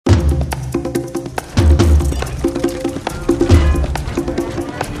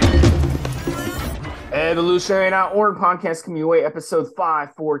Evolutionary.org podcast coming your way, episode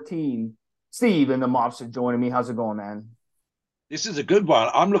 514. Steve and the mobster joining me. How's it going, man? This is a good one.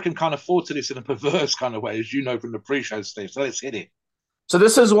 I'm looking kind of forward to this in a perverse kind of way, as you know from the pre-show stage. So let's hit it. So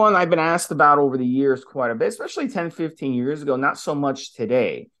this is one I've been asked about over the years quite a bit, especially 10, 15 years ago. Not so much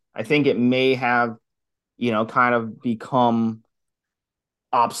today. I think it may have, kind of become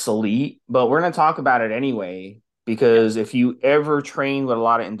obsolete, but we're going to talk about it anyway, Yeah. because if you ever train with a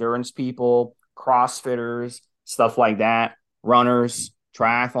lot of endurance people, CrossFitters, stuff like that, runners,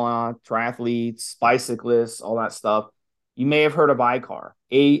 triathletes, bicyclists, all that stuff, you may have heard of ICAR,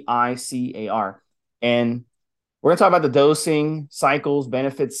 AICAR. And we're going to talk about the dosing, cycles,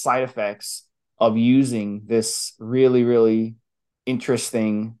 benefits, side effects of using this really, really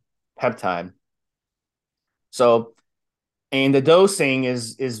interesting peptide. So, and the dosing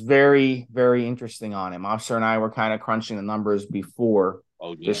is very, very interesting on him. Officer and I were kind of crunching the numbers before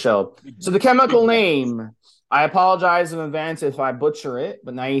Oh the yeah. show. So the Big chemical numbers. name, I apologize in advance if I butcher it,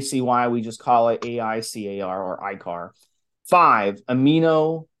 but now you see why we just call it AICAR or ICAR. 5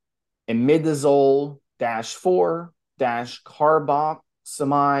 amino imidazole dash 4 dash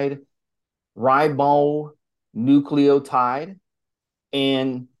carboxamide ribonucleotide.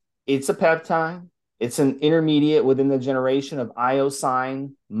 And it's a peptide. It's an intermediate within the generation of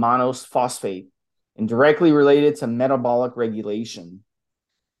iosine monophosphate and directly related to metabolic regulation.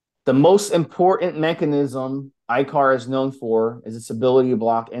 The most important mechanism ICAR is known for is its ability to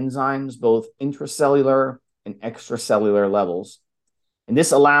block enzymes, both intracellular and extracellular levels. And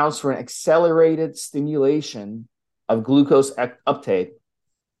this allows for an accelerated stimulation of glucose uptake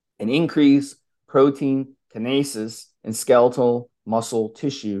and increased protein kinesis in skeletal muscle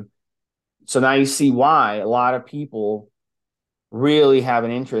tissue. So now you see why a lot of people really have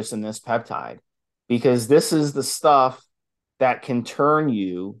an interest in this peptide, because this is the stuff that can turn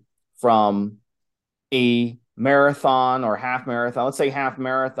you from a marathon or half marathon. Let's say half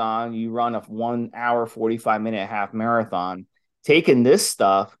marathon, you run a 1 hour, 45-minute half marathon. Taking this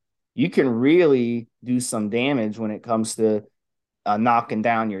stuff, you can really do some damage when it comes to knocking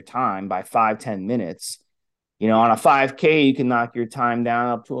down your time by 5-10 minutes. Yeah. On a 5K, you can knock your time down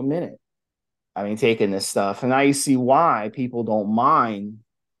up to a minute. I mean, taking this stuff. And now you see why people don't mind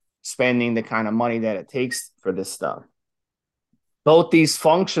spending the kind of money that it takes for this stuff. Both these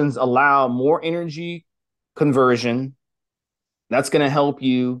functions allow more energy conversion. That's going to help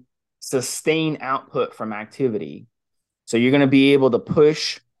you sustain output from activity. So you're going to be able to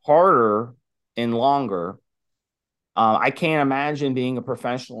push harder and longer. I can't imagine being a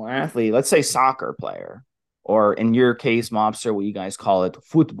professional athlete, let's say soccer player, or in your case, mobster, what you guys call it,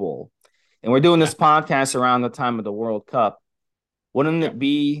 football. And we're doing this podcast around the time of the World Cup. Wouldn't Yeah. it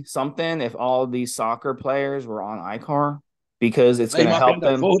be something if all of these soccer players were on ICAR? Because it's They going to might be help able to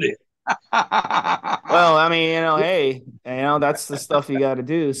them. afford it. Well, I mean, hey, that's the stuff you got to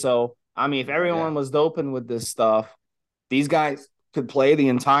do. So, I mean, if Yeah. everyone was doping with this stuff, these guys could play the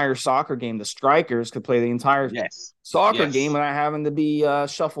entire soccer game. The strikers could play the entire Yes. soccer game Yes. without having to be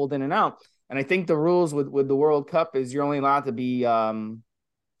shuffled in and out. And I think the rules with the World Cup is you're only allowed to be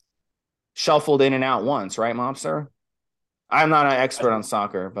shuffled in and out once, right, Mobster? I'm not an expert on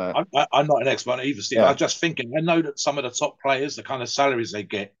soccer, but I'm not an expert either, Steve. I yeah. was just thinking, I know that some of the top players, the kind of salaries they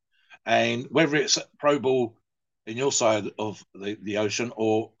get, and whether it's pro ball in your side of the ocean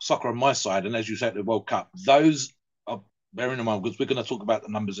or soccer on my side, and as you said, the World Cup, those are bearing in mind, because we're going to talk about the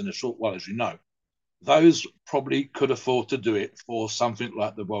numbers in a short while, as you know, those probably could afford to do it for something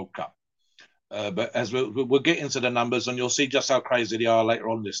like the World Cup. But as we'll get into the numbers, and you'll see just how crazy they are later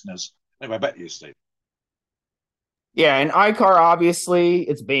on, listeners. Anyway, back to you, Steve. Yeah, and ICAR obviously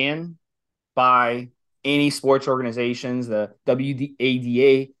it's banned by any sports organizations. The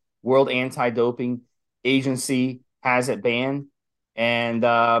WADA, World Anti-Doping Agency, has it banned. And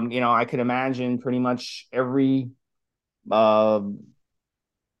I could imagine pretty much uh,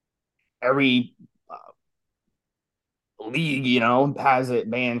 every league, has it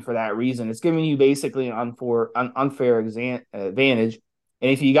banned for that reason. It's giving you basically an unfair advantage.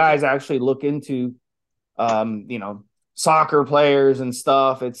 And if you Yeah. guys actually look into, um, you know, soccer players and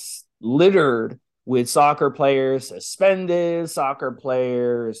stuff, it's littered with soccer players suspended, soccer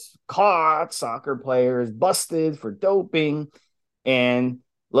players caught, soccer players busted for doping. And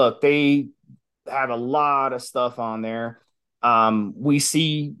look, they have a lot of stuff on there. We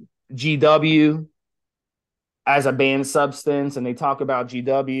see GW as a banned substance, and they talk about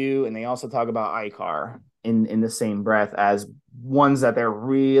GW and they also talk about ICAR in the same breath as ones that they're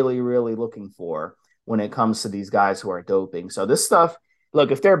really, really looking for when it comes to these guys who are doping. So this stuff,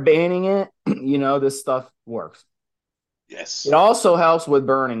 look, if they're banning it, this stuff works. It Yes. also helps with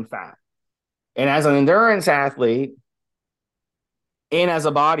burning fat. And as an endurance athlete and as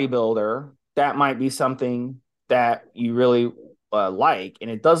a bodybuilder, that might be something that you really like. And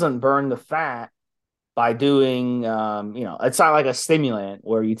it doesn't burn the fat by doing, it's not like a stimulant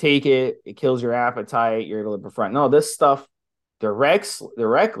where you take it, it kills your appetite, you're able to prevent. No, this stuff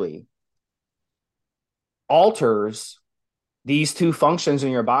directly alters these two functions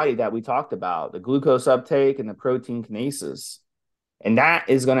in your body that we talked about, the glucose uptake and the protein kinases. And that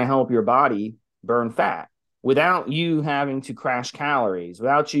is going to help your body burn fat without you having to crash calories,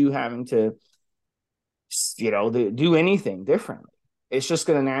 without you having to, do anything differently. It's just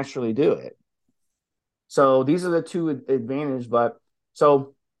going to naturally do it. So these are the two advantages. But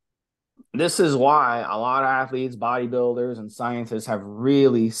so this is why a lot of athletes, bodybuilders, and scientists have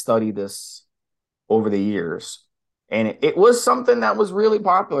really studied this over the years. And it was something that was really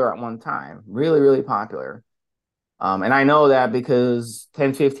popular at one time, really, really popular. And I know that because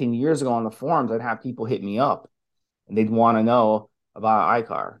 10, 15 years ago on the forums, I'd have people hit me up and they'd want to know about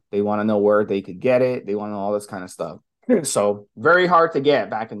iCar. They want to know where they could get it. They want to know all this kind of stuff. So very hard to get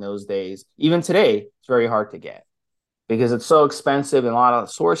back in those days. Even today, it's very hard to get because it's so expensive and a lot of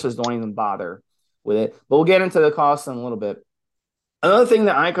sources don't even bother with it. But we'll get into the cost in a little bit. Another thing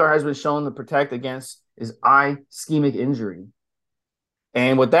that iCar has been shown to protect against is ischemic injury.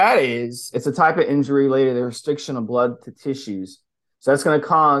 And what that is, it's a type of injury related to the restriction of blood to tissues. So that's going to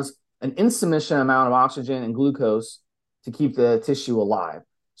cause an insufficient amount of oxygen and glucose to keep the tissue alive.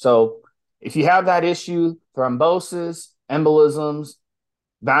 So if you have that issue, thrombosis, embolisms,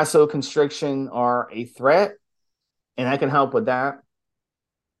 vasoconstriction are a threat, and that can help with that.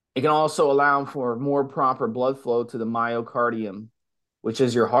 It can also allow for more proper blood flow to the myocardium, which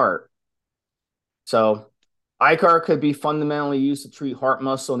is your heart. So iCar could be fundamentally used to treat heart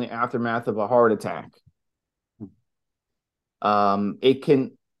muscle in the aftermath of a heart attack. It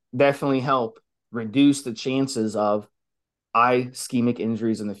can definitely help reduce the chances of ischemic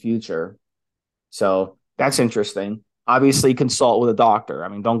injuries in the future. So that's interesting. Obviously, consult with a doctor. I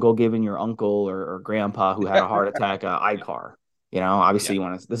mean, don't go giving your uncle or grandpa who had a heart attack iCar. Obviously,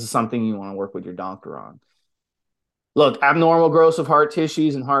 Yeah. this is something you want to work with your doctor on. Look, abnormal growth of heart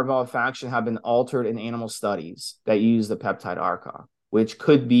tissues and heart valve function have been altered in animal studies that use the peptide ARCA, which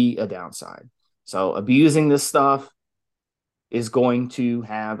could be a downside. So abusing this stuff is going to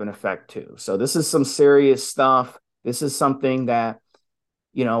have an effect too. So this is some serious stuff. This is something that,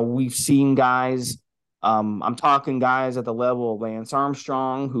 we've seen guys. I'm talking guys at the level of Lance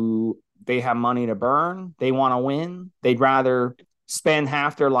Armstrong who they have money to burn. They want to win. They'd rather spend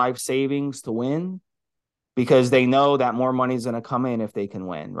half their life savings to win because they know that more money is going to come in if they can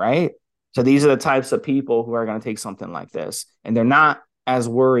win, right? So these are the types of people who are going to take something like this, and they're not as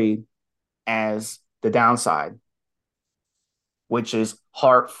worried as the downside, which is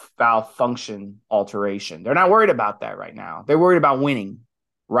heart valve function alteration. They're not worried about that right now. They're worried about winning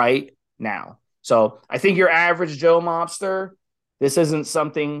right now. So I think your average Joe mobster, this isn't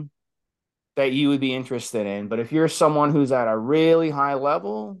something that you would be interested in. But if you're someone who's at a really high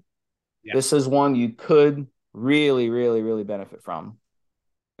level, Yeah. this is one you could really, really, really benefit from.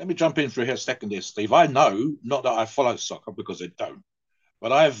 Let me jump in for here a second here, Steve. I know, not that I follow soccer because I don't,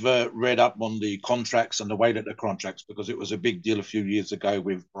 but I've read up on the contracts and the way that the contracts, because it was a big deal a few years ago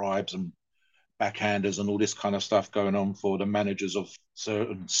with bribes and backhanders and all this kind of stuff going on for the managers of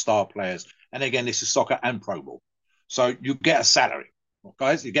certain star players. And again, this is soccer and Pro Bowl. So you get a salary,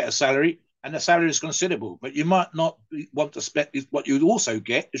 guys. You get a salary, and the salary is considerable, but you might not want to spend. What you also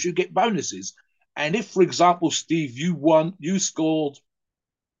get is you get bonuses. And if, for example, Steve, you scored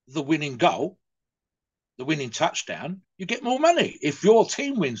the winning goal, the winning touchdown, you get more money. If your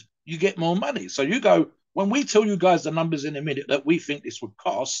team wins, you get more money. So you go, when we tell you guys the numbers in a minute that we think this would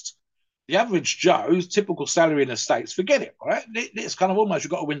cost, the average Joe's typical salary in the States, forget it, right? It's kind of almost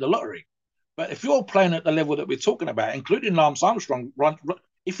you've got to win the lottery. But if you're playing at the level that we're talking about, including Lance Armstrong,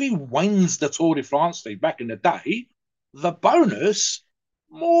 if he wins the Tour de France back in the day, the bonus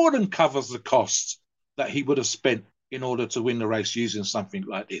more than covers the costs that he would have spent in order to win the race using something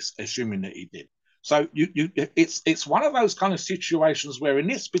like this, assuming that he did. So it's one of those kind of situations where in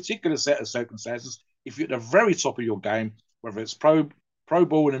this particular set of circumstances, if you're at the very top of your game, whether it's pro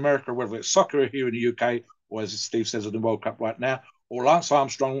ball in America, whether it's soccer here in the UK, or as Steve says in the World Cup right now, or Lance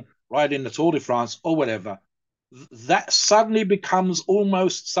Armstrong riding the Tour de France or whatever, that suddenly becomes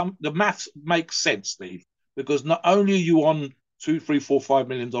almost the math makes sense, Steve, because not only are you on $2, $3, $4, $5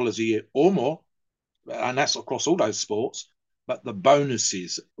 million a year or more, and that's across all those sports, but the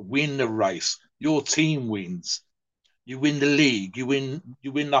bonuses, win the race, your team wins, you win the league, you win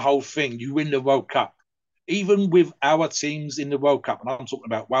the whole thing, you win the World Cup. even with our teams in the World Cup, and I'm talking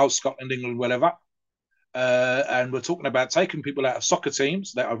about Wales, Scotland, England, whatever, and we're talking about taking people out of soccer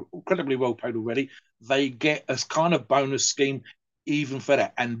teams that are incredibly well paid already, they get a kind of bonus scheme even for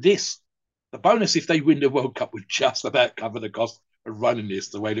that. And this, the bonus if they win the World Cup would just about cover the cost of running this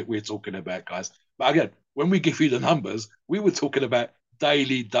the way that we're talking about, guys. But again, when we give you the numbers, we were talking about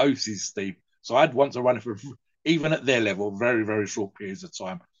daily doses, Steve. So I'd want to run it for, even at their level, very, very short periods of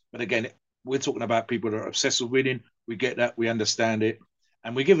time. But again, we're talking about people that are obsessed with winning. We get that, we understand it.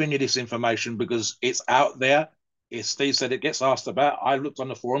 And we're giving you this information because it's out there. As Steve said, it gets asked about. I looked on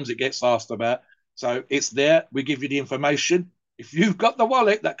the forums, it gets asked about. So it's there. We give you the information. If you've got the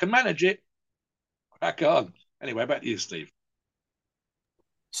wallet that can manage it, crack on. Anyway, back to you, Steve.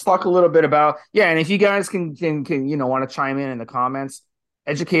 Let's talk a little bit about, yeah, and if you guys can want to chime in the comments,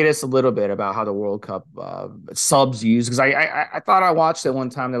 educate us a little bit about how the World Cup subs use, because I thought I watched it one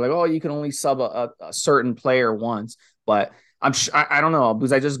time. They're like, oh, you can only sub a certain player once, but I don't know,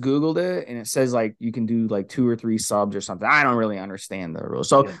 because I just Googled it and it says like you can do like 2 or 3 subs or something. I don't really understand the rules.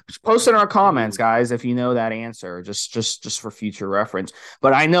 So post in our comments, guys, if you know that answer, just for future reference.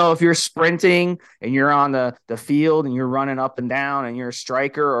 But I know if you're sprinting and you're on the field and you're running up and down and you're a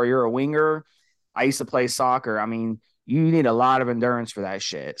striker or you're a winger, I used to play soccer. I mean, you need a lot of endurance for that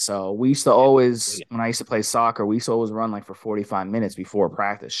shit. So we used to always, when I used to play soccer, we used to always run like for 45 minutes before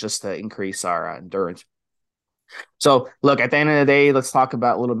practice just to increase our endurance. So, look, at the end of the day, let's talk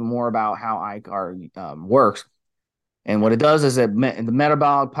about a little bit more about how iCar works. And what it does is the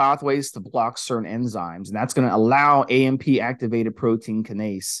metabolic pathways to block certain enzymes, and that's going to allow AMP activated protein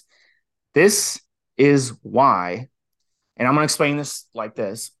kinase. This is why, and I'm going to explain this like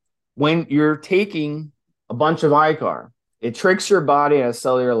this. When you're taking a bunch of iCar, it tricks your body at a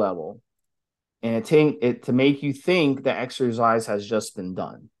cellular level, and it to make you think that exercise has just been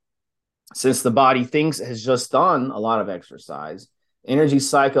done. Since the body thinks it has just done a lot of exercise, energy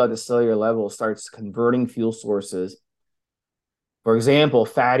cycle at the cellular level starts converting fuel sources, for example,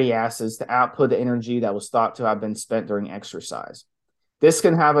 fatty acids, to output the energy that was thought to have been spent during exercise. This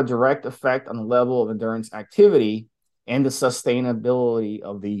can have a direct effect on the level of endurance activity and the sustainability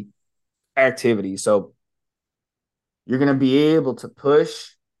of the activity. So you're going to be able to push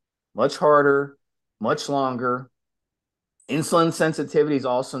much harder, much longer. Insulin sensitivity is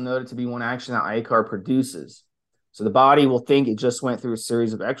also noted to be one action that iCar produces. So the body will think it just went through a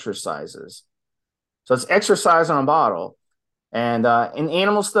series of exercises. So it's exercise on a bottle. And in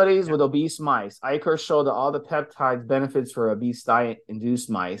animal studies with obese mice, iCar showed that all the peptides benefits for obese diet-induced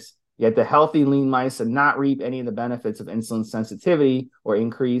mice, yet the healthy lean mice did not reap any of the benefits of insulin sensitivity or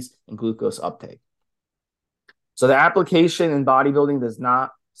increase in glucose uptake. So the application in bodybuilding does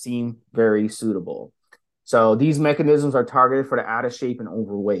not seem very suitable. So these mechanisms are targeted for the out of shape and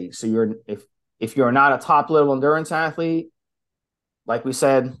overweight. So if you're not a top level endurance athlete, like I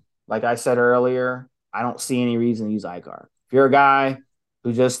said earlier, I don't see any reason to use iCar. If you're a guy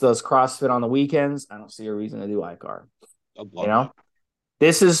who just does CrossFit on the weekends, I don't see a reason to do iCar.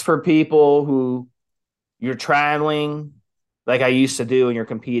 This is for people who you're traveling like I used to do and you're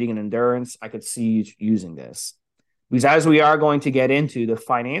competing in endurance. I could see you using this. Because as we are going to get into, the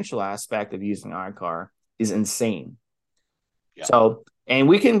financial aspect of using iCar is insane. Yeah. So, and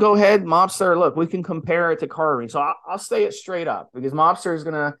we can go ahead, Mobster, look, we can compare it to Carving. So I'll say it straight up because Mobster is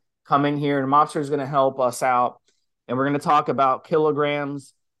going to come in here and Mobster is going to help us out. And we're going to talk about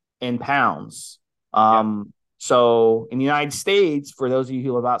kilograms and pounds. So in the United States, for those of you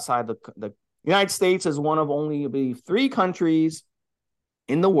who live outside the United States is one of only, I believe, 3 countries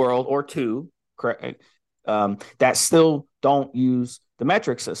in the world, or 2, correct, that still don't use the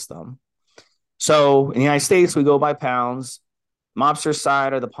metric system. So in the United States, we go by pounds. Mobster's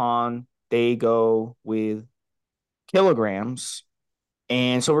side of the pond, they go with kilograms.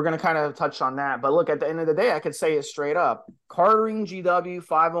 And so we're going to kind of touch on that. But look, at the end of the day, I could say it straight up. Cardarine GW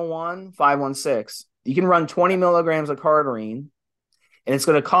 501, 516. You can run 20 milligrams of Cardarine, and it's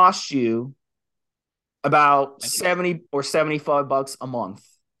going to cost you about 70 or 75 bucks a month.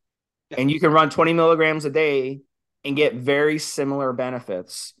 And you can run 20 milligrams a day and get very similar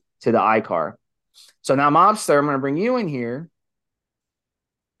benefits to the iCar. So now, Mobster, I'm going to bring you in here,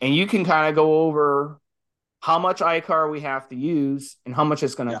 and you can kind of go over how much iCar we have to use and how much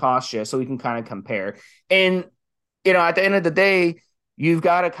it's going to cost you, so we can kind of compare. And, at the end of the day, you've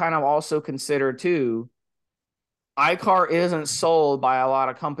got to kind of also consider, too, iCar isn't sold by a lot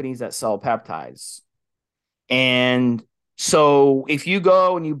of companies that sell peptides. And so if you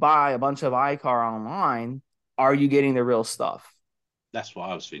go and you buy a bunch of iCar online, are you getting the real stuff? That's what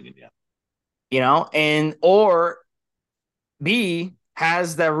I was thinking, and or B,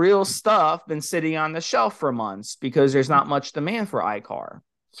 has the real stuff been sitting on the shelf for months because there's not much demand for iCar?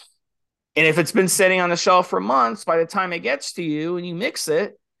 And if it's been sitting on the shelf for months, by the time it gets to you and you mix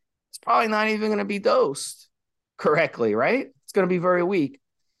it, it's probably not even going to be dosed correctly, right? It's going to be very weak.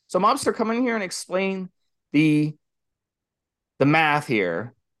 So Mobster, come in here and explain the math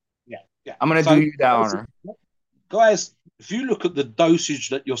here. Yeah. I'm going to do you that honor. Guys, if you look at the dosage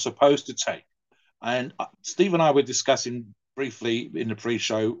that you're supposed to take, and Steve and I were discussing briefly in the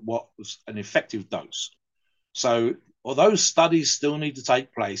pre-show what was an effective dose. So although studies still need to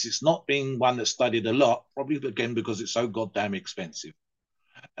take place, it's not being one that's studied a lot, probably again because it's so goddamn expensive.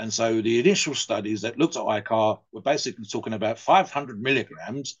 And so the initial studies that looked at iCar were basically talking about 500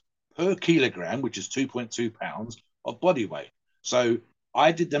 milligrams per kilogram, which is 2.2 pounds of body weight. So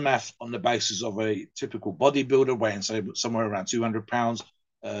I did the math on the basis of a typical bodybuilder weighing, say, somewhere around 200 pounds.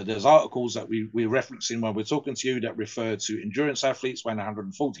 There's articles that we're referencing when we're talking to you that refer to endurance athletes weighing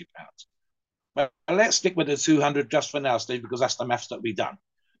 140 pounds. But let's stick with the 200 just for now, Steve, because that's the maths that we've done.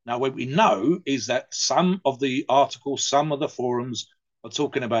 Now, what we know is that some of the articles, some of the forums are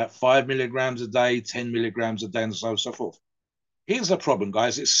talking about 5 milligrams a day, 10 milligrams a day, and so on and so forth. Here's the problem,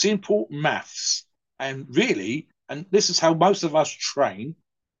 guys. It's simple maths. And really, and this is how most of us train,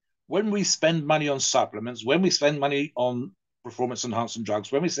 when we spend money on supplements, when we spend money on performance enhancing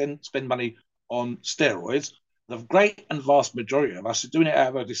drugs, when we spend money on steroids, the great and vast majority of us are doing it out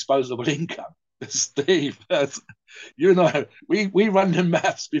of our disposable income. Steve, you know, we run the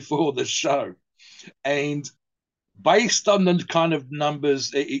maths before the show. And based on the kind of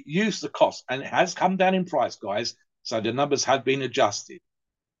numbers, it used the cost, and it has come down in price, guys. So the numbers have been adjusted.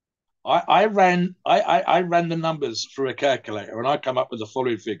 I ran the numbers through a calculator, and I come up with the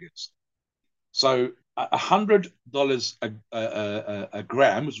following figures. So $100 a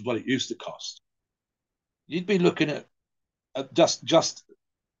gram, which is what it used to cost. You'd be looking at just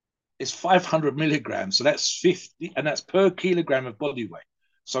it's 500 milligrams, so that's 50, and that's per kilogram of body weight.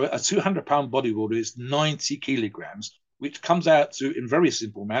 So a 200-pound bodybuilder is 90 kilograms, which comes out to, in very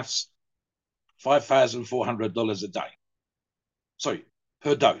simple maths, $5,400 a day. Sorry,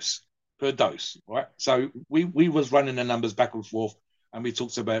 per dose, right? So we was running the numbers back and forth, and we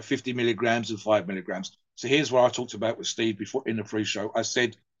talked about 50 milligrams and 5 milligrams. So here's what I talked about with Steve before in the pre-show. I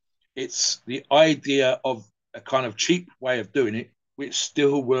said it's the idea of a kind of cheap way of doing it, which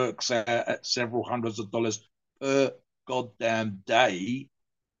still works at several hundreds of dollars per goddamn day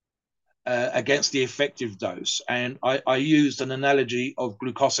against the effective dose. And I used an analogy of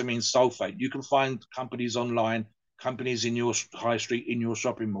glucosamine sulfate. You can find companies online, companies in your high street, in your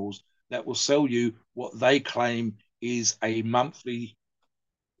shopping malls, that will sell you what they claim is a monthly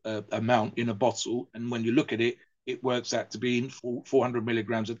amount in a bottle. And when you look at it, it works out to be in 400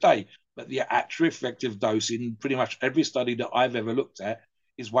 milligrams a day. But the actual effective dose in pretty much every study that I've ever looked at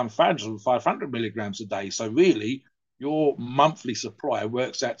is 1,500 milligrams a day. So really, your monthly supply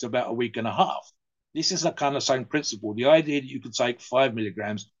works out to about a week and a half. This is the kind of same principle. The idea that you could take 5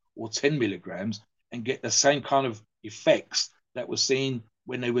 milligrams or 10 milligrams and get the same kind of effects that were seen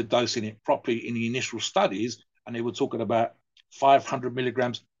when they were dosing it properly in the initial studies, and they were talking about 500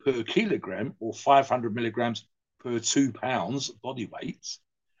 milligrams per kilogram or 500 milligrams per 2 pounds body weight.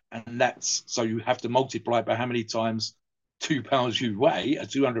 And that's, so you have to multiply by how many times 2 pounds you weigh. A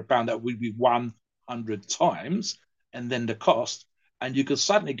 200-pound, that would be 100 times, and then the cost. And you could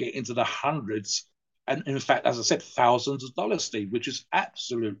suddenly get into the hundreds, and in fact, as I said, thousands of dollars, Steve, which is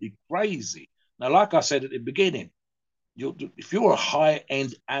absolutely crazy. Now, like I said at the beginning, if you're a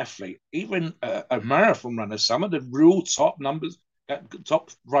high-end athlete, even a marathon runner, some of the real top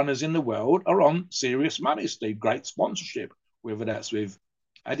runners in the world are on serious money, Steve. Great sponsorship, whether that's with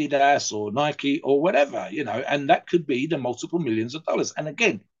Adidas or Nike or whatever, you know, and that could be the multiple millions of dollars. And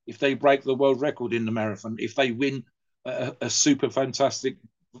again, if they break the world record in the marathon, if they win a super fantastic,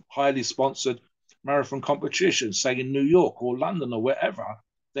 highly sponsored marathon competition, say in New York or London or wherever,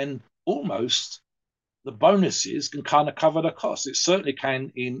 then almost the bonuses can kind of cover the cost. It certainly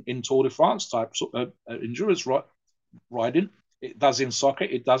can in Tour de France type endurance riding. It does in soccer.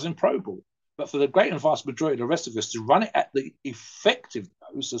 It does in Pro Ball. But for the great and vast majority of the rest of us, to run it at the effective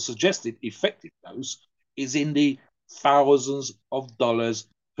dose, the suggested effective dose, is in the thousands of dollars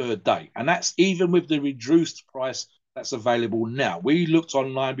per day. And that's even with the reduced price that's available now. We looked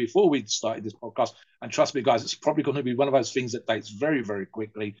online before we started this podcast, and trust me, guys, it's probably going to be one of those things that dates very, very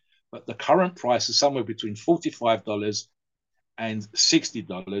quickly. But the current price is somewhere between $45 and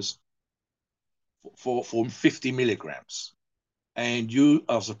 $60 for 50 milligrams. And you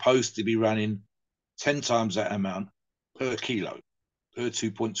are supposed to be running 10 times that amount per kilo, per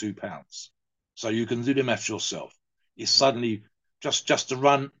 2.2 pounds. So you can do the math yourself. It's suddenly just to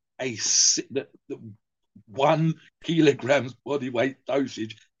run the 1 kilograms body weight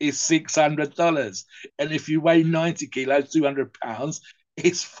dosage is $600, and if you weigh 90 kilos, 200 pounds,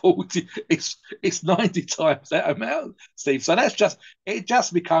 it's 40. It's 90 times that amount, Steve. So it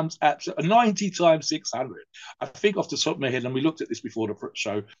just becomes absolute 90 times 600. I think off the top of my head, and we looked at this before the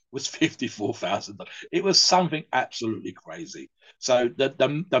show, was $54,000. It was something absolutely crazy. So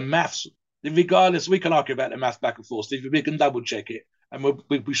the maths, regardless, we can argue about the maths back and forth, Steve. We can double check it, and we'll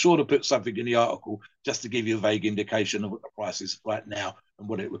be sure to put something in the article just to give you a vague indication of what the price is right now and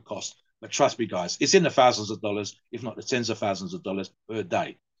what it would cost. But trust me, guys, it's in the thousands of dollars, if not the tens of thousands of dollars per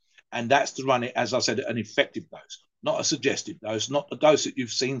day. And that's to run it, as I said, an effective dose, not a suggested dose, not a dose that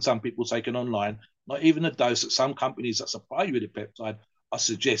you've seen some people taking online, not even a dose that some companies that supply you with a peptide are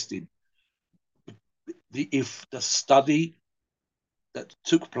suggesting. If the study that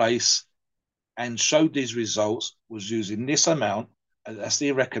took place and showed these results was using this amount, that's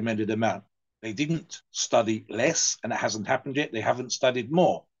the recommended amount. They didn't study less, and it hasn't happened yet. They haven't studied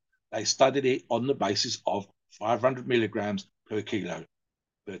more. They studied it on the basis of 500 milligrams per kilo,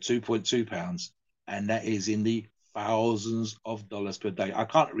 per 2.2 pounds, and that is in the thousands of dollars per day. I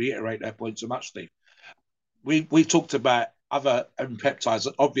can't reiterate that point so much, Steve. We talked about other peptides.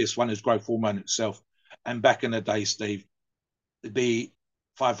 The obvious one is growth hormone itself, and back in the day, Steve, it'd be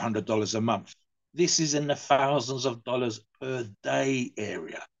 $500 a month. This is in the thousands of dollars per day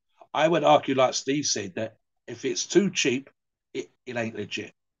area. I would argue, like Steve said, that if it's too cheap, it ain't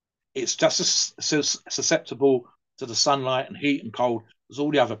legit. It's just as susceptible to the sunlight and heat and cold as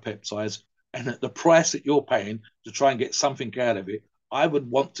all the other peptides. And at the price that you're paying to try and get something out of it, I would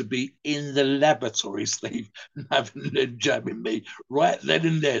want to be in the laboratory, Steve, and having them jabbing me right then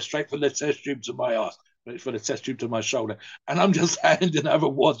and there, straight from the test tube to my ass, straight from the test tube to my shoulder. And I'm just handing over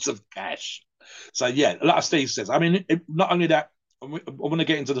wads of cash. So, yeah, like Steve says, I mean, not only that, I want to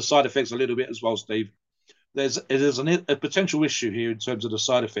get into the side effects a little bit as well, Steve. There's a potential issue here in terms of the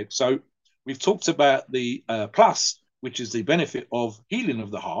side effects. So we've talked about the plus, which is the benefit of healing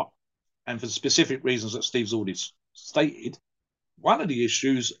of the heart, and for specific reasons that Steve's already stated. One of the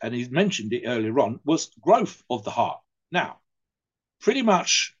issues, and he's mentioned it earlier on, was growth of the heart. Now, pretty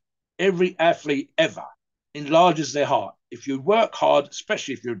much every athlete ever enlarges their heart. If you work hard,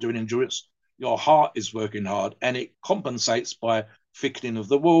 especially if you're doing endurance, your heart is working hard, and it compensates by thickening of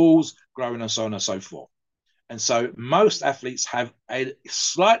the walls, growing, and so on and so forth. And so most athletes have a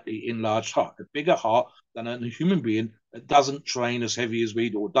slightly enlarged heart, a bigger heart than a human being that doesn't train as heavy as we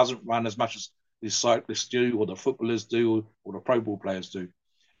do, or doesn't run as much as the cyclists do, or the footballers do, or the Pro Bowl players do.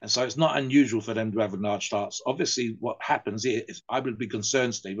 And so it's not unusual for them to have enlarged hearts. Obviously, what happens is, I would be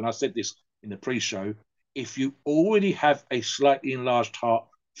concerned, Steve, and I said this in the pre-show, if you already have a slightly enlarged heart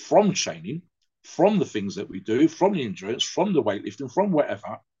from training, from the things that we do, from the endurance, from the weightlifting, from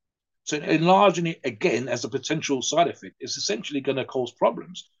whatever, so enlarging it again as a potential side effect is essentially going to cause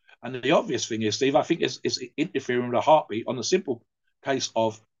problems. And the obvious thing is, Steve, I think it's interfering with the heartbeat on the simple case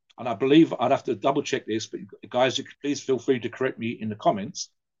of, and I believe I'd have to double check this, but guys, please feel free to correct me in the comments.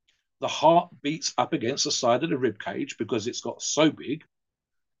 The heart beats up against the side of the rib cage because it's got so big,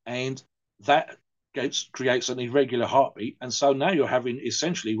 and that creates an irregular heartbeat. And so now you're having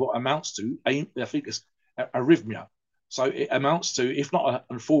essentially what amounts to, I think it's arrhythmia. So it amounts to, if not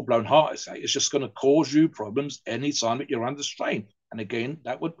a full-blown heart attack, it's just going to cause you problems anytime that you're under strain. And again,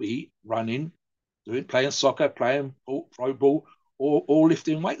 that would be running, playing soccer, playing pro ball, or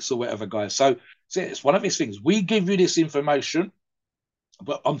lifting weights or whatever, guys. So it's one of these things. We give you this information,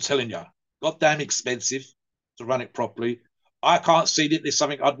 but I'm telling you, goddamn expensive to run it properly. I can't see that there's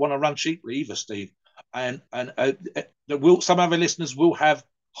something I'd want to run cheaply either, Steve. And some of our listeners will have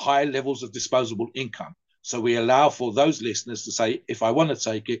high levels of disposable income. So we allow for those listeners to say, if I want to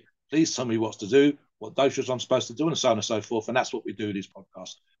take it, please tell me what to do, what dosage I'm supposed to do, and so on and so forth. And that's what we do in this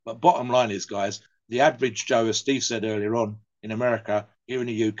podcast. But bottom line is, guys, the average Joe, as Steve said earlier on, in America, here in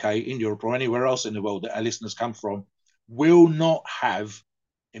the UK, in Europe, or anywhere else in the world that our listeners come from, will not have,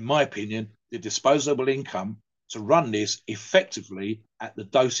 in my opinion, the disposable income to run this effectively at the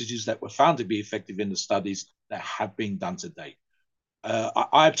dosages that were found to be effective in the studies that have been done to date.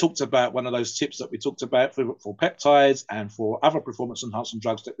 I've talked about one of those tips that we talked about for peptides and for other performance enhancing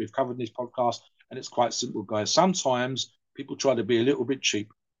drugs that we've covered in this podcast. And it's quite simple, guys. Sometimes people try to be a little bit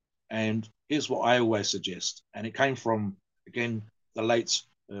cheap. And here's what I always suggest. And it came from, again, the late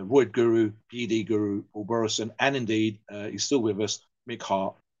roid guru, PED guru, Paul Burrison, and indeed, he's still with us, Mick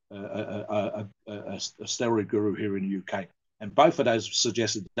Hart, a steroid guru here in the UK. And both of those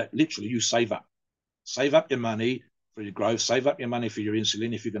suggested that literally you save up. Save up your money for your growth, save up your money for your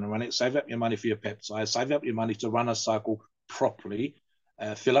insulin if you're going to run it, save up your money for your peptides, save up your money to run a cycle properly.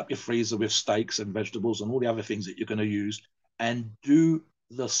 Fill up your freezer with steaks and vegetables and all the other things that you're going to use, and do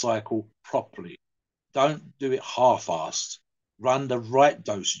the cycle properly. Don't do it half-assed. Run the right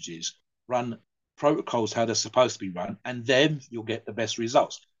dosages. Run protocols how they're supposed to be run, and then you'll get the best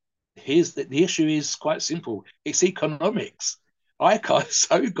results. Here's the issue is quite simple. It's economics. ICAR is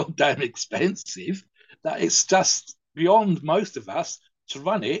so goddamn expensive that it's just beyond most of us to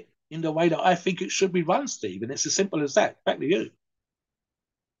run it in the way that I think it should be run, Steve. And it's as simple as that. Back to you.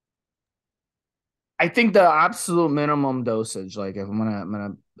 I think the absolute minimum dosage, like if I'm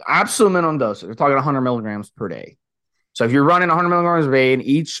gonna absolute minimum dosage, we're talking 100 milligrams per day. So if you're running 100 milligrams a day and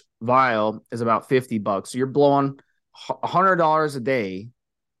each vial is about $50, so you're blowing $100 a day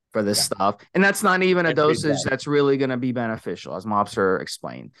for this stuff. And that's not even a dosage that's really going to be beneficial, as Mobster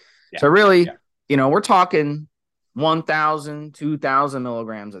explained. So really, we're talking 1,000, 2,000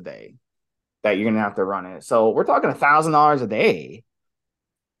 milligrams a day that you're going to have to run it. So we're talking $1,000 a day,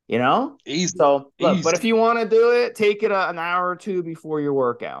 Easy. So look, but if you want to do it, take it an hour or two before your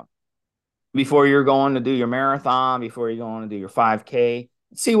workout, before you're going to do your marathon, before you're going to do your 5K,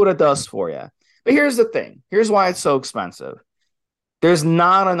 see what it does for you. But here's the thing. Here's why it's so expensive. There's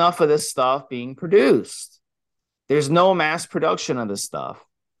not enough of this stuff being produced. There's no mass production of this stuff.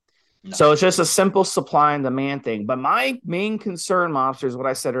 No. So it's just a simple supply and demand thing. But my main concern, Mobster, is what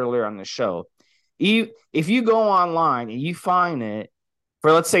I said earlier on the show. If you go online and you find it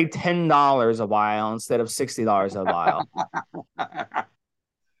for, let's say, $10 a vial instead of $60 a vial,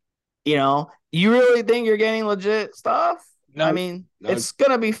 you really think you're getting legit stuff? No, I mean, it's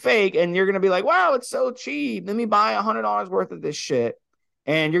going to be fake, and you're going to be like, wow, it's so cheap. Let me buy $100 worth of this shit.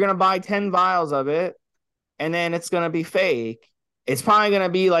 And you're going to buy 10 vials of it, and then it's going to be fake. It's probably going to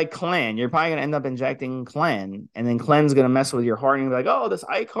be like Clen. You're probably going to end up injecting Clen, and then Clen's going to mess with your heart, and you're like, oh, this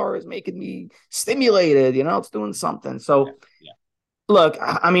ICAR is making me stimulated. It's doing something. So, look,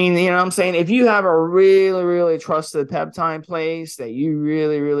 I mean, what I'm saying? If you have a really, really trusted peptide place that you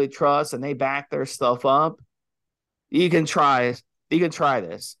really, really trust, and they back their stuff up, you can try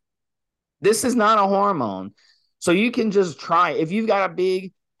this. This is not a hormone. So you can just try. If you've got a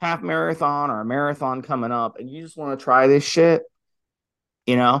big half marathon or a marathon coming up and you just want to try this shit,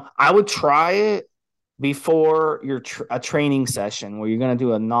 I would try it before a training session where you're going to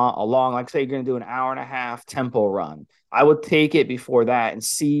do a long, like say you're going to do an hour and a half tempo run. I would take it before that and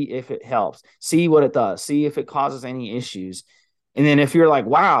see if it helps, see what it does, see if it causes any issues. And then if you're like,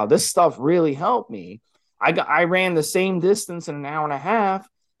 wow, this stuff really helped me. I ran the same distance in an hour and a half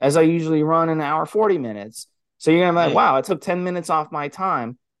as I usually run in an hour 40 minutes. So you're gonna be like, wow, it took 10 minutes off my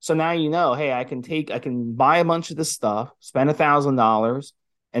time. So now hey, I can buy a bunch of this stuff, spend $1,000,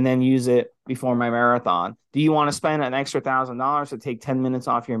 and then use it before my marathon. Do you want to spend an extra $1,000 to take 10 minutes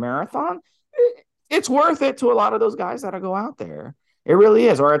off your marathon? It's worth it to a lot of those guys that go out there. It really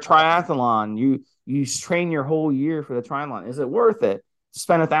is. Or a triathlon. You train your whole year for the triathlon. Is it worth it?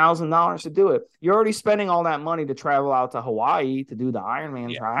 Spend $1,000 to do it. You're already spending all that money to travel out to Hawaii to do the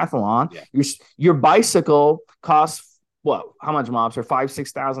Ironman triathlon. Yeah. Your bicycle costs what? How much, Mobster?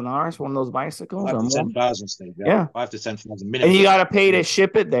 $5,000-$6,000 for one of those bicycles? 5 to 10,000, Steve. Yeah. 5 to 10,000 minimum. And you got to pay to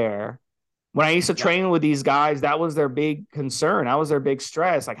ship it there. When I used to train with these guys, that was their big concern. That was their big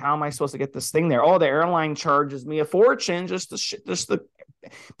stress. Like, how am I supposed to get this thing there? Oh, the airline charges me a fortune just to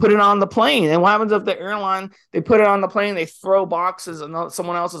put it on the plane. And what happens if the airline, they put it on the plane, they throw boxes and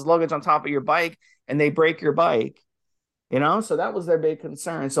someone else's luggage on top of your bike and they break your bike? So that was their big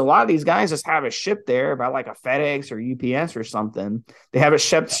concern. So a lot of these guys just have it shipped there by like a FedEx or UPS or something. They have it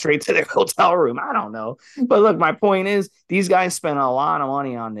shipped straight to their hotel room. I don't know. But look, my point is these guys spend a lot of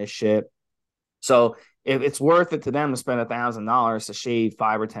money on this shit. So if it's worth it to them to spend $1,000 to shave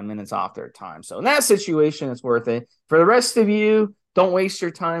 5 or 10 minutes off their time. So in that situation, it's worth it. For the rest of you, don't waste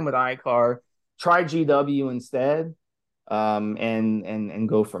your time with ICAR. Try GW instead, and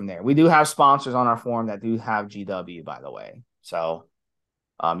go from there. We do have sponsors on our forum that do have GW, by the way. So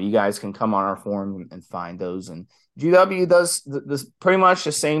you guys can come on our forum and find those. And GW does this pretty much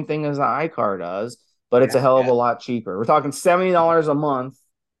the same thing as the ICAR does, but it's a hell of a lot cheaper. We're talking $70 a month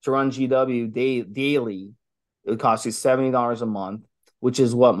to run GW daily. It would cost you $70 a month, which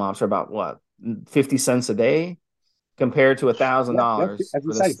is what, Mobster, about what, 50 cents a day compared to $1,000. As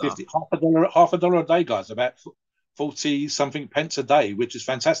you say, 50, half a dollar a day, guys, about 40 something pence a day, which is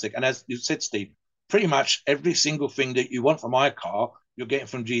fantastic. And as you said, Steve, pretty much every single thing that you want from ICAR, you're getting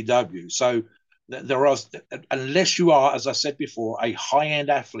from GW. So there are, unless you are, as I said before, a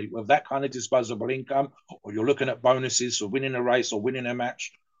high-end athlete with that kind of disposable income, or you're looking at bonuses for winning a race or winning a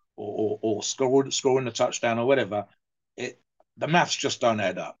match, or scoring a touchdown or whatever, the maths just don't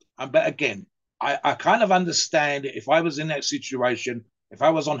add up. But again, I kind of understand it. If I was in that situation, if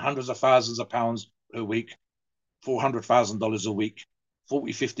I was on hundreds of thousands of pounds per week, $400,000 a week,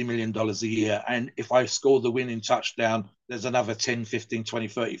 40, $50 million a year. And if I score the winning touchdown, there's another 10, 15, 20,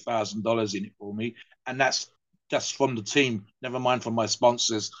 $30,000 in it for me. And that's just from the team, never mind from my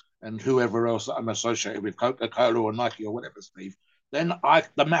sponsors and whoever else I'm associated with, Coca-Cola or Nike or whatever, Steve. Then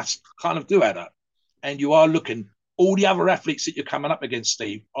the maths kind of do add up. And you are looking, all the other athletes that you're coming up against,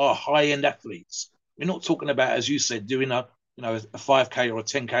 Steve, are high-end athletes. We're not talking about, as you said, doing a 5K or a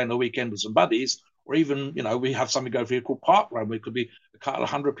 10K on the weekend with some buddies, or even, we have something over here called park run, where it could be a couple of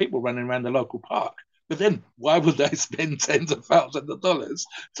hundred people running around the local park. But then why would they spend tens of thousands of dollars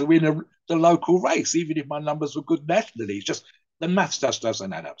to win the local race, even if my numbers were good nationally? It's just the maths just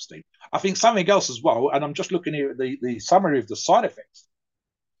doesn't add up, Steve. I think something else as well, and I'm just looking here at the summary of the side effects.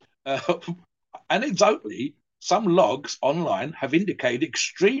 Anecdotally, some logs online have indicated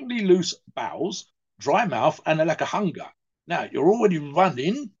extremely loose bowels, dry mouth, and a lack of hunger. Now, you're already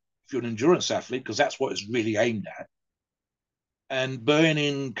running, if you're an endurance athlete, because that's what it's really aimed at, and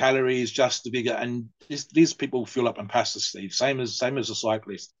burning calories just to be, and these people fuel up and pass the Steve, same as a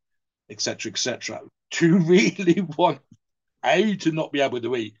cyclist, etc., etc. Do you really want to not be able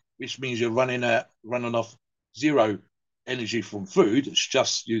to eat, which means you're running off zero energy from food, it's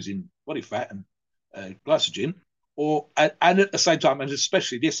just using body fat and glycogen, and at the same time, and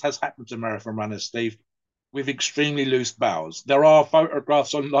especially this has happened to marathon runners, Steve, with extremely loose bowels. There are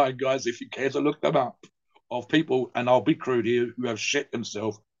photographs online, guys, if you care to look them up, of people, and I'll be crude here, who have shit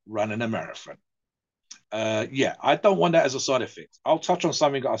themselves running a marathon. I don't want that as a side effect. I'll touch on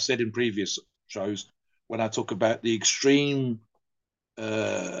something that I've said in previous shows when I talk about the extreme,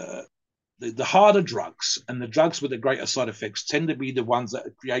 the harder drugs, and the drugs with the greater side effects tend to be the ones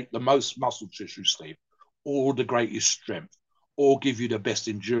that create the most muscle tissue, Steve, or the greatest strength, or give you the best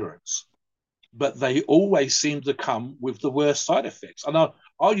endurance. But they always seem to come with the worst side effects. And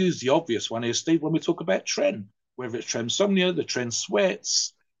I'll use the obvious one here, Steve, when we talk about tren, whether it's transomnia, the tren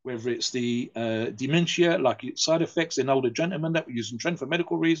sweats, whether it's the dementia, like its side effects in older gentlemen that were using tren for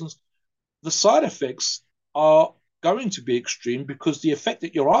medical reasons. The side effects are going to be extreme because the effect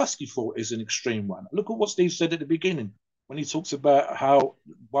that you're asking for is an extreme one. Look at what Steve said at the beginning when he talks about how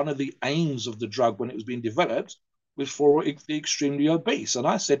one of the aims of the drug when it was being developed was for the extremely obese. And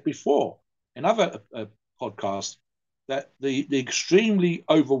I said before in other podcasts that the extremely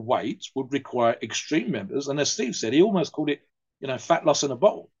overweight would require extreme members. And as Steve said, he almost called it, fat loss in a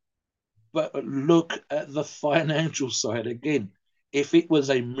bottle. But look at the financial side again. If it was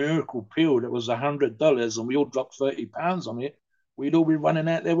a miracle pill that was $100 and we all dropped 30 pounds on it, we'd all be running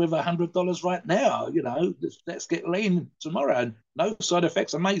out there with $100 right now. Let's get lean tomorrow. And no side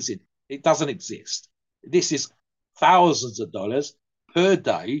effects, amazing. It doesn't exist. This is thousands of dollars per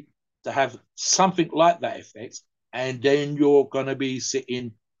day to have something like that effect. And then you're going to be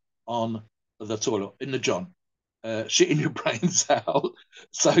sitting on the toilet in the John, shitting your brains out.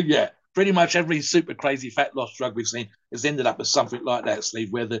 So, yeah, pretty much every super crazy fat loss drug we've seen has ended up as something like that,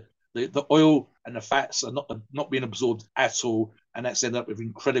 Steve, where the oil and the fats are not being absorbed at all, and that's ended up with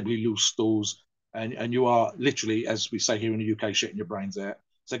incredibly loose stools, and you are literally, as we say here in the UK, shitting your brains out.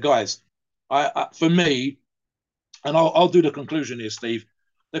 So, guys, for me, and I'll do the conclusion here, Steve.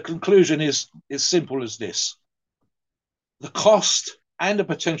 The conclusion is simple as this: the cost and the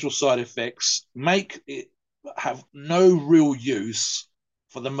potential side effects make it have no real use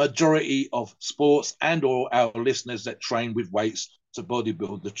for the majority of sports and or our listeners that train with weights to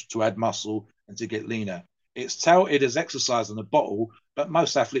bodybuild, to add muscle and to get leaner. It's touted as exercise in a bottle, but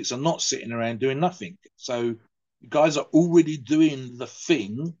most athletes are not sitting around doing nothing. So you guys are already doing the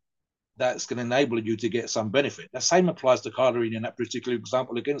thing that's going to enable you to get some benefit. The same applies to calorie in that particular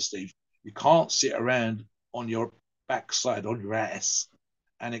example again, Steve. You can't sit around on your backside, on your ass,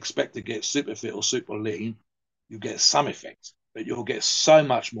 and expect to get super fit or super lean. You get some effect, but you'll get so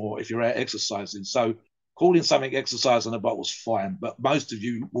much more if you're out exercising. So calling something exercise on a bottle is fine, but most of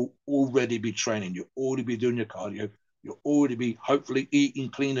you will already be training. You'll already be doing your cardio. You'll already be hopefully eating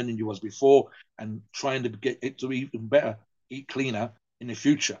cleaner than you was before and trying to get it to even better, eat cleaner in the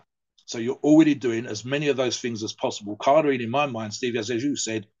future. So you're already doing as many of those things as possible. Cardio, in my mind, Steve, as you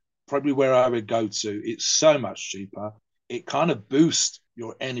said, probably where I would go to. It's so much cheaper. It kind of boosts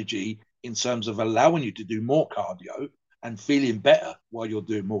your energy in terms of allowing you to do more cardio and feeling better while you're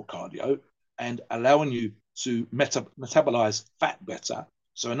doing more cardio and allowing you to metabolize fat better.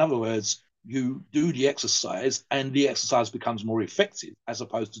 So in other words, you do the exercise and the exercise becomes more effective as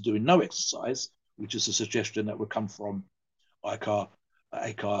opposed to doing no exercise, which is a suggestion that would come from ACAR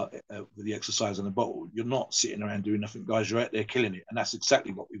with the exercise in the bottle. You're not sitting around doing nothing, guys. You're out there killing it. And that's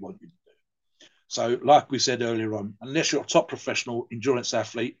exactly what we want you to do. So, like we said earlier on, unless you're a top professional endurance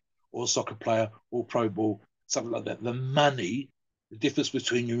athlete or soccer player or pro ball, something like that, the money, the difference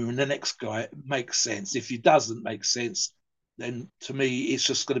between you and the next guy makes sense. If it doesn't make sense, then to me, it's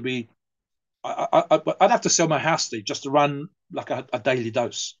just going to be. I'd have to sell my house, Steve, just to run like a daily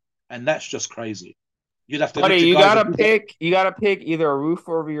dose, and that's just crazy. You'd have to Buddy, literally, you guys. gotta pick. You gotta pick either a roof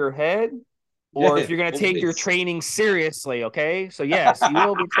over your head, or Yeah, if you're gonna all take your this. training seriously. Okay, so yes, you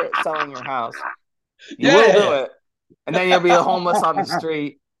will be selling your house. You will do Yeah, it, and then you'll be homeless on the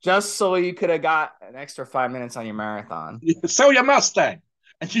street just so you could have got an extra 5 minutes on your marathon. you sell your Mustang,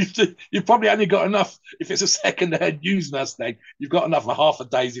 and you've probably only got enough. If it's a second-hand used Mustang, you've got enough for half a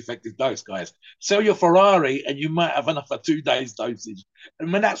day's effective dose, guys. Sell your Ferrari, and you might have enough for 2 days dosage. I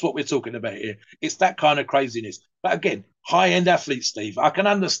mean, that's what we're talking about here. It's that kind of craziness. But again, high-end athletes, Steve, I can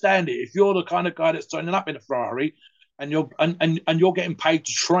understand it. If you're the kind of guy that's turning up in a Ferrari, and you're getting paid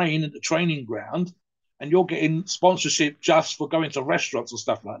to train at the training ground, and you're getting sponsorship just for going to restaurants and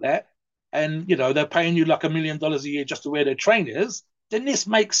stuff like that, and they're paying you like $1 million a year just to wear their trainers, then this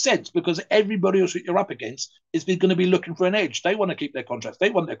makes sense because everybody else that you're up against is going to be looking for an edge. They want to keep their contracts. They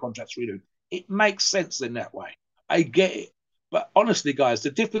want their contracts renewed. It makes sense in that way. I get it. But honestly, guys,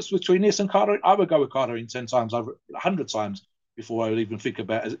 the difference between this and Carter, I would go with Carter in 10 times over 100 times before I would even think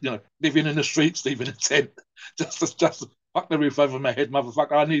about it. Living in the streets, living in a tent, just fuck the roof over my head,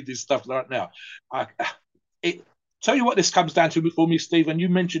 motherfucker. I need this stuff right now. I, it tell you what this comes down to for me, Steve, and you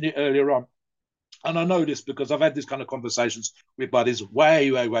mentioned it earlier on. And I know this because I've had this kind of conversations with buddies way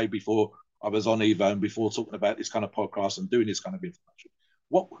before I was on Evo and before talking about this kind of podcast and doing this kind of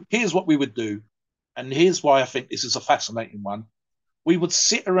information. Here's what we would do, and here's why I think this is a fascinating one. We would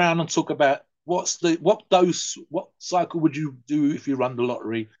sit around and talk about what cycle would you do if you run the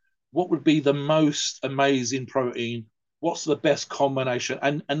lottery? What would be the most amazing protein? What's the best combination?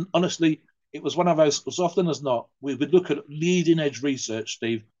 And honestly, it was one of those, as often as not, we would look at leading edge research,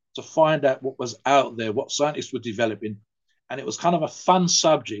 Steve, to find out what was out there, what scientists were developing. And it was kind of a fun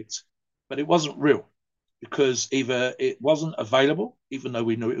subject, but it wasn't real because either it wasn't available, even though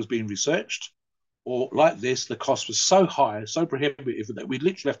we knew it was being researched, or like this, the cost was so high, so prohibitive that we'd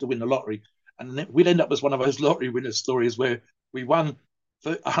literally have to win the lottery. And we'd end up as one of those lottery winner stories where we won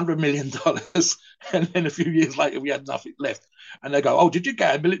for $100 million, and then a few years later we had nothing left. And they go, "Oh, did you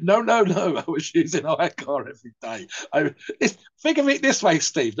get a million?" No, I was using our car every day. Think of it this way,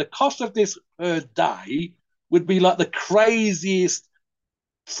 Steve: the cost of this per day would be like the craziest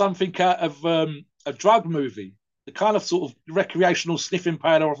something out of a drug movie, the kind of sort of recreational sniffing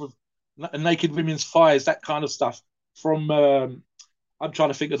powder off of naked women's thighs, that kind of stuff. From I'm trying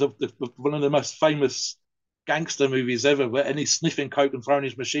to think of one of the most famous gangster movies ever, and he's sniffing coke and throwing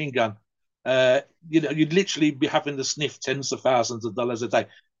his machine gun. You'd literally be having to sniff tens of thousands of dollars a day,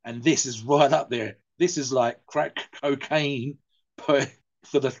 and this is right up there. This is like crack cocaine for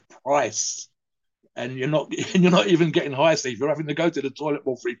the price, and you're not even getting high, Steve. You're having to go to the toilet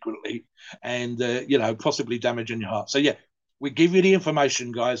more frequently, and possibly damaging your heart. So yeah, we give you the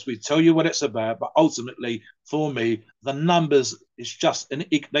information, guys. We tell you what it's about, but ultimately, for me, the numbers is just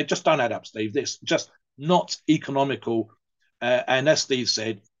they just don't add up, Steve. This just not economical. And as Steve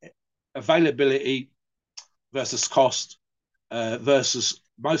said, availability versus cost versus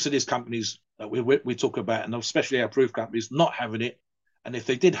most of these companies that we talk about, and especially our proof companies, not having it. And if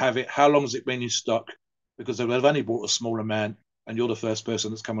they did have it, how long has it been in stock? Because they've only bought a small amount, and you're the first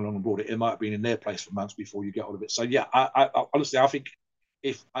person that's come along and bought it. It might have been in their place for months before you get hold of it. So yeah, I honestly, I think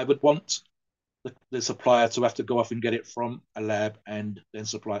if I would want the supplier to have to go off and get it from a lab and then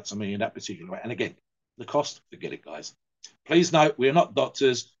supply it to me in that particular way. And again, the cost, forget it, guys. Please note, we are not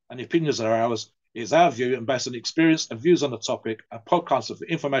doctors, and the opinions are ours. It is our view and based on experience and views on the topic. A podcast for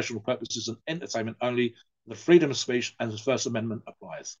informational purposes and entertainment only. The freedom of speech and the First Amendment applies.